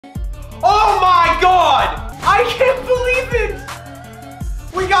I can't believe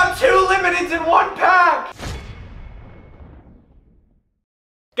it! We got 2 limiteds in 1 pack!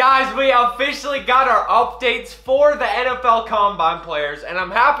 Guys, we officially got our updates for the NFL Combine players, and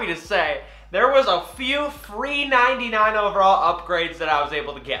I'm happy to say there was a few free 99 overall upgrades that I was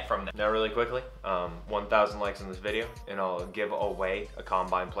able to get from them. Now really quickly, 1,000 likes on this video, and I'll give away a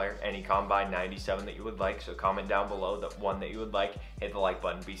Combine player, any Combine 97 that you would like, so comment down below the one that you would like, hit the like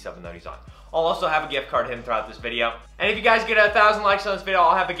button, B7 that he's on. I'll also have a gift card hidden throughout this video. And if you guys get 1,000 likes on this video,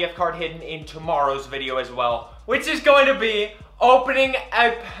 I'll have a gift card hidden in tomorrow's video as well, which is going to be opening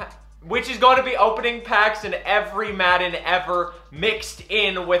packs in every Madden ever mixed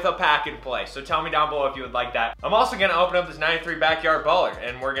in with a pack and play. So tell me down below if you would like that. I'm also gonna open up this 93 backyard baller,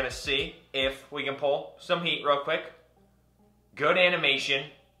 and we're gonna see if we can pull some heat real quick. Good animation.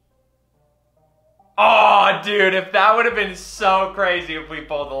 Oh, dude, if that would have been so crazy if we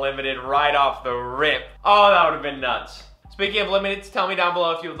pulled the limited right off the rip. Oh, that would have been nuts. Speaking of limiteds, tell me down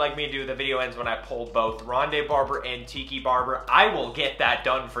below if you would like me to do the video ends when I pull both Rondé Barber and Tiki Barber. I will get that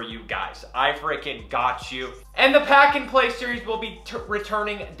done for you guys. I freaking got you. And the pack and play series will be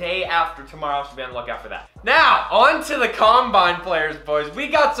returning day after tomorrow, so be on the lookout for that. Now, on to the Combine players, boys. We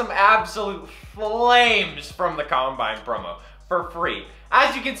got some absolute flames from the Combine promo for free.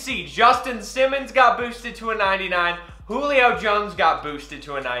 As you can see, Justin Simmons got boosted to a 99. Julio Jones got boosted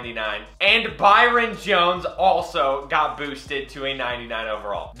to a 99, and Byron Jones also got boosted to a 99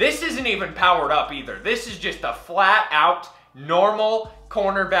 overall. This isn't even powered up either. This is just a flat out normal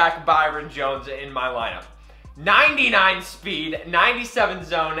cornerback Byron Jones in my lineup. 99 speed, 97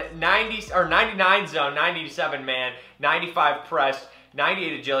 zone, 99 zone, 97 man, 95 press,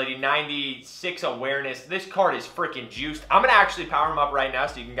 98 agility, 96 awareness. This card is freaking juiced. I'm gonna actually power him up right now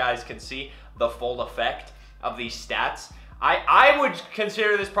so you guys can see the full effect of these stats. I would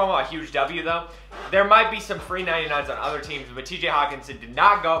consider this promo a huge W though. There might be some free 99s on other teams, but TJ Hawkinson did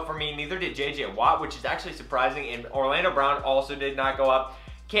not go up for me, neither did JJ Watt, which is actually surprising, and Orlando Brown also did not go up.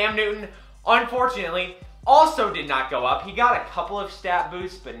 Cam Newton, unfortunately, also did not go up. He got a couple of stat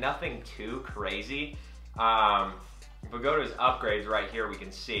boosts, but nothing too crazy. If we go to his upgrades right here, we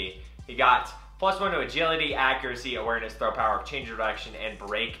can see he got +1 to agility, accuracy, awareness, throw power, change of direction, and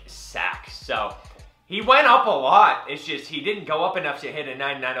break sack. So he went up a lot. It's just he didn't go up enough to hit a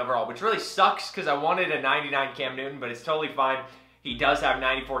 99 overall, which really sucks because I wanted a 99 Cam Newton, but it's totally fine. He does have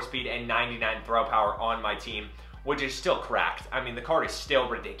 94 speed and 99 throw power on my team, which is still cracked. I mean, the card is still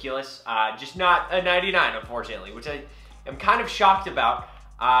ridiculous. Just not a 99, unfortunately, which I am kind of shocked about.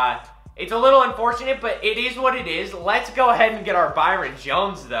 It's a little unfortunate, but it is what it is. Let's go ahead and get our Byron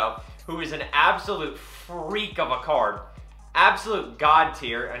Jones, though, who is an absolute freak of a card. Absolute god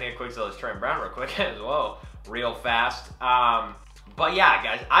tier. I need to quick sell this Trent Brown real quick as well, real fast. But yeah,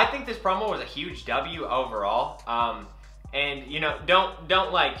 guys, I think this promo was a huge W overall. And you know,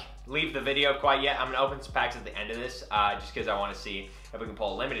 don't like leave the video quite yet. I'm gonna open some packs at the end of this, just because I want to see if we can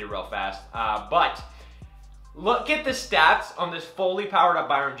pull a limited real fast. But look at the stats on this fully powered up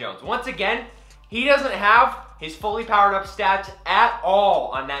Byron Jones. Once again, he doesn't have his fully powered up stats at all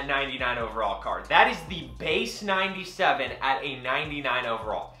on that 99 overall card. That is the base 97 at a 99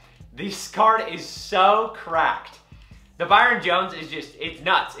 overall. This card is so cracked. The Byron Jones is just, it's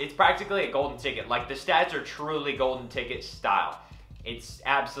nuts. It's practically a golden ticket. Like, the stats are truly golden ticket style. It's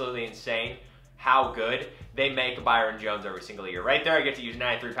absolutely insane how good they make Byron Jones every single year. Right there, I get to use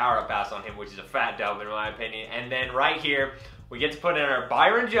 93 power up pass on him, which is a fat dub in my opinion. And then right here, we get to put in our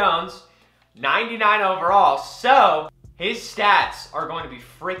Byron Jones, 99 overall, so his stats are going to be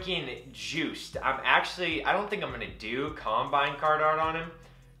freaking juiced. I don't think I'm going to do Combine card art on him.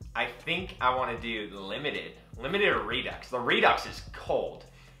 I think I want to do limited or Redux. The Redux is cold.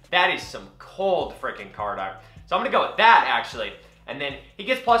 That is some cold freaking card art. So I'm going to go with that, actually. And then he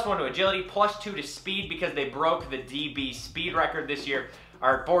gets +1 to agility, +2 to speed because they broke the DB speed record this year.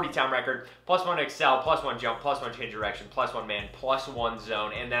 Our 40-time record, +1 to excel, +1 jump, +1 change direction, +1 man, +1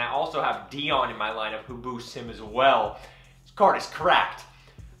 zone. And then I also have Dion in my lineup who boosts him as well. This card is cracked.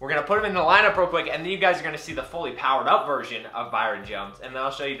 We're going to put him in the lineup real quick, and then you guys are going to see the fully powered up version of Byron Jones. And then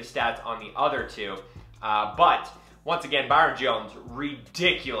I'll show you the stats on the other two. But once again, Byron Jones,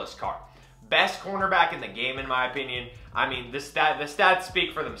 ridiculous card. Best cornerback in the game, in my opinion. I mean, the stats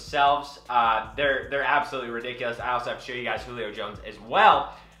speak for themselves. They're absolutely ridiculous. I also have to show you guys Julio Jones as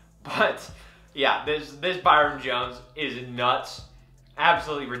well. But yeah, this Byron Jones is nuts.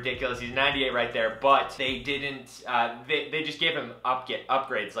 Absolutely ridiculous. He's 98 right there, but they didn't. They just gave him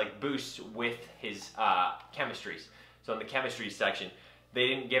upgrades, like boosts with his chemistries. So in the chemistry section, they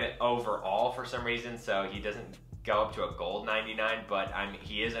didn't give it overall for some reason, so he doesn't go up to a gold 99, but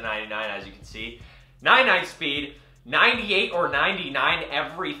he is a 99, as you can see. 99 speed, 98 or 99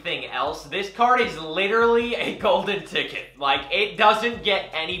 everything else. This card is literally a golden ticket. Like, it doesn't get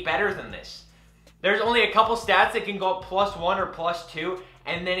any better than this. There's only a couple stats that can go up +1 or +2,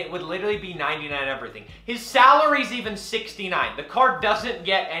 and then it would literally be 99 everything. His salary's even 69. The card doesn't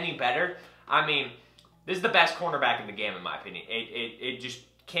get any better. I mean, this is the best cornerback in the game, in my opinion. It just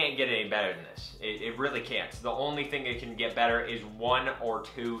can't get any better than this. It really can't. So the only thing that can get better is 1 or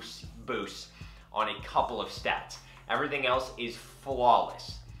 2 boosts on a couple of stats. Everything else is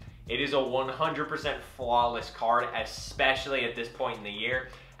flawless. It is a 100% flawless card, especially at this point in the year.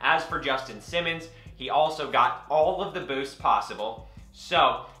 As for Justin Simmons, he also got all of the boosts possible.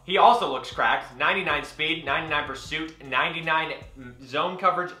 So he also looks cracked. 99 speed, 99 pursuit, 99 zone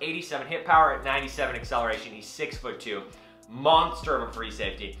coverage, 87 hit power, 97 acceleration. He's 6'2", monster of a free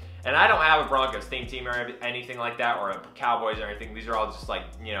safety. And I don't have a Broncos theme team or anything like that, or a Cowboys or anything. These are all just like,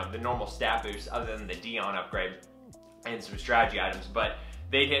 you know, the normal stat boosts other than the Dion upgrade and some strategy items, but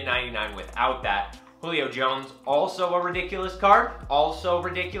they'd hit 99 without that. Julio Jones, also a ridiculous card, also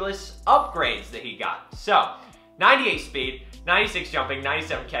ridiculous upgrades that he got. So, 98 speed, 96 jumping,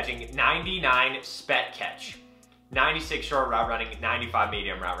 97 catching, 99 spec catch, 96 short route running, 95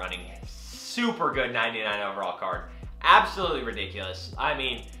 medium route running. Super good 99 overall card. Absolutely ridiculous. I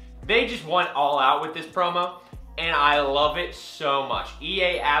mean, they just went all out with this promo, and I love it so much.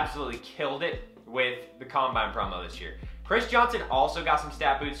 EA absolutely killed it with the Combine promo this year. Chris Johnson also got some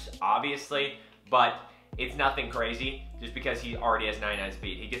stat boosts, obviously, but it's nothing crazy just because he already has 99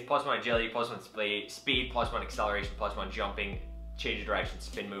 speed. He gets +1 agility, +1 speed, +1 acceleration, +1 jumping, change of direction,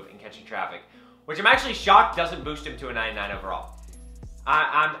 spin move, and catching traffic, which I'm actually shocked doesn't boost him to a 99 overall.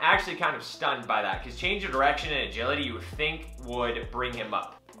 I'm actually kind of stunned by that, because change of direction and agility you would think would bring him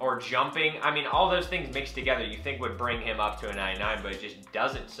up. Or jumping, I mean, all those things mixed together you think would bring him up to a 99, but it just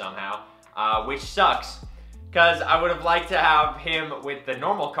doesn't somehow, which sucks, because I would have liked to have him with the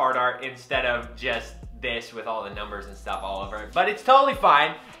normal card art instead of just this with all the numbers and stuff all over it. But it's totally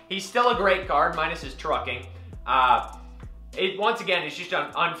fine. He's still a great card, minus his trucking. Once again, it's just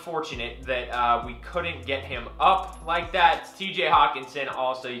unfortunate that we couldn't get him up like that. It's TJ Hawkinson.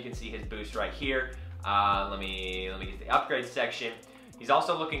 Also, you can see his boost right here. Let me get the upgrade section. He's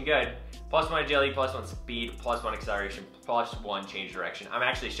also looking good. +1 agility, +1 speed, +1 acceleration, +1 change direction. I'm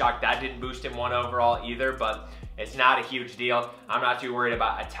actually shocked that didn't boost him 1 overall either, but it's not a huge deal. I'm not too worried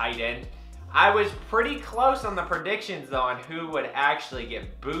about a tight end. I was pretty close on the predictions though on who would actually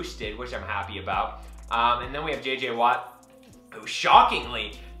get boosted, which I'm happy about. And then we have JJ Watt, who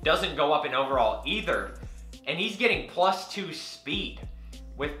shockingly doesn't go up in overall either. And he's getting +2 speed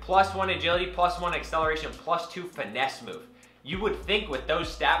with +1 agility, +1 acceleration, +2 finesse move. You would think with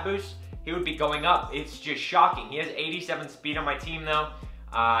those stat boosts, he would be going up. It's just shocking. He has 87 speed on my team though,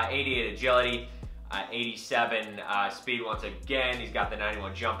 88 agility, 87 speed once again. He's got the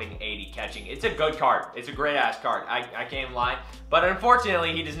 91 jumping, 80 catching. It's a good card. It's a great ass card. I can't even lie. But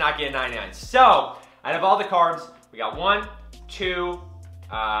unfortunately, he does not get 99. So, out of all the cards, we got 1, 2,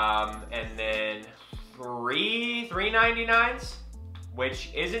 and then 3 99s. Which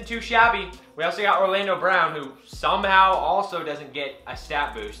isn't too shabby. We also got Orlando Brown, who somehow also doesn't get a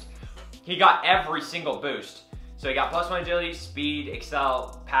stat boost. He got every single boost. So he got +1 agility, speed,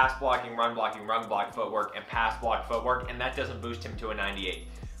 excel, pass blocking, run block footwork, and pass block footwork, and that doesn't boost him to a 98.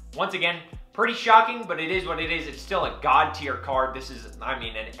 Once again, pretty shocking, but it is what it is. It's still a god tier card. This is, I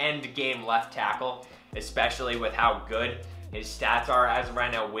mean, an end game left tackle, especially with how good his stats are as of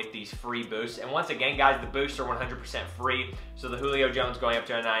right now with these free boosts. And once again, guys, the boosts are 100% free. So the Julio Jones going up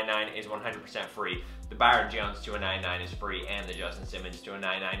to a 99 is 100% free. The Byron Jones to a 99 is free, and the Justin Simmons to a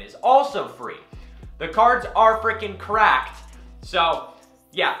 99 is also free. The cards are freaking cracked. So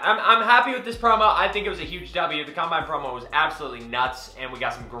yeah, I'm happy with this promo. I think it was a huge W. The Combine promo was absolutely nuts, and we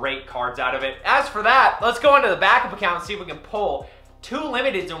got some great cards out of it. As for that, let's go into the backup account and see if we can pull 2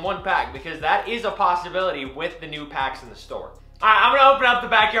 limiteds in 1 pack, because that is a possibility with the new packs in the store. Alright, I'm gonna open up the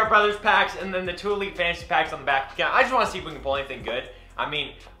Backyard Brothers packs and then the 2 Elite Fantasy packs on the back account. I just want to see if we can pull anything good. I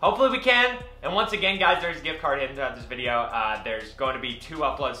mean, hopefully we can. And once again, guys, there's a gift card hidden throughout this video. There's going to be 2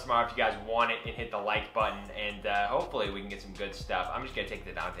 uploads tomorrow if you guys want it, and hit the like button. And hopefully we can get some good stuff. I'm just gonna take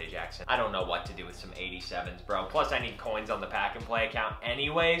the Dante Jackson. I don't know what to do with some 87s, bro. Plus, I need coins on the pack and play account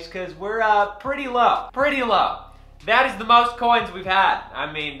anyways, because we're pretty low. Pretty low. That is the most coins we've had.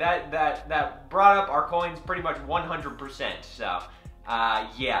 I mean, that brought up our coins pretty much 100%. So,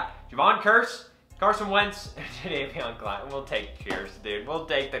 yeah. Javon Curse, Carson Wentz, Davion Clown. We'll take Pierce, dude. We'll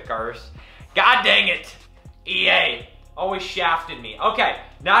take the curse. God dang it. EA. Always shafted me. Okay,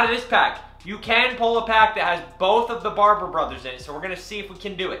 now to this pack. You can pull a pack that has both of the Barber brothers in it, so we're gonna see if we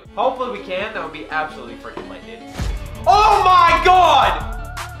can do it. Hopefully we can. That would be absolutely freaking lit, dude. Oh my god!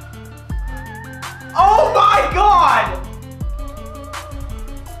 Oh my god!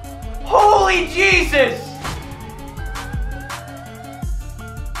 Holy Jesus!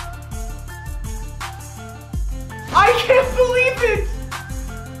 I can't believe it!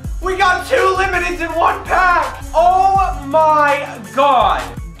 We got 2 limiteds in 1 pack! Oh my god!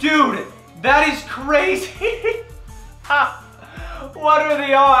 Dude, that is crazy! What are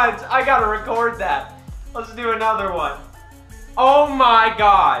the odds? I gotta record that. Let's do another one. Oh my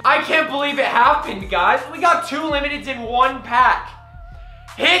god. I can't believe it happened, guys. We got 2 limiteds in 1 pack.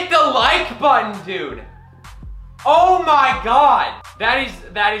 Hit the like button, dude. Oh my god. That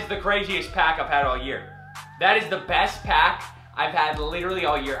is the craziest pack I've had all year. That is the best pack I've had literally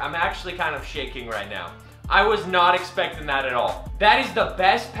all year. I'm actually kind of shaking right now. I was not expecting that at all. That is the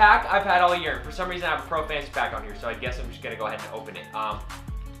best pack I've had all year. For some reason, I have a Pro Fantasy pack on here, so I guess I'm just gonna go ahead and open it.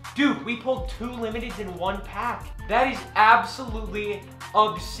 Dude, we pulled 2 limiteds in 1 pack. That is absolutely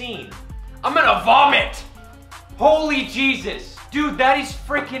obscene. I'm gonna vomit. Holy Jesus. Dude, that is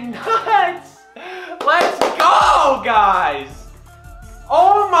freaking nuts. Let's go, guys.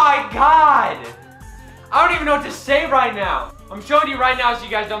 Oh my god. I don't even know what to say right now. I'm showing you right now so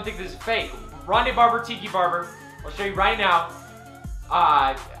you guys don't think this is fake. Rondé Barber, Tiki Barber. I'll show you right now.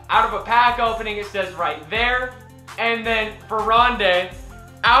 Out of a pack opening, it says right there. And then for Rondé,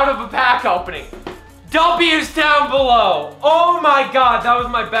 out of a pack opening. W's down below. Oh my god, that was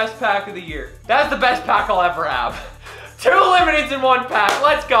my best pack of the year. That's the best pack I'll ever have. 2 limiteds in 1 pack.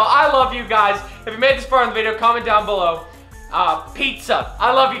 Let's go. I love you guys. If you made this far in the video, comment down below. Pizza.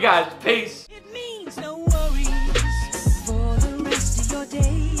 I love you guys. Peace.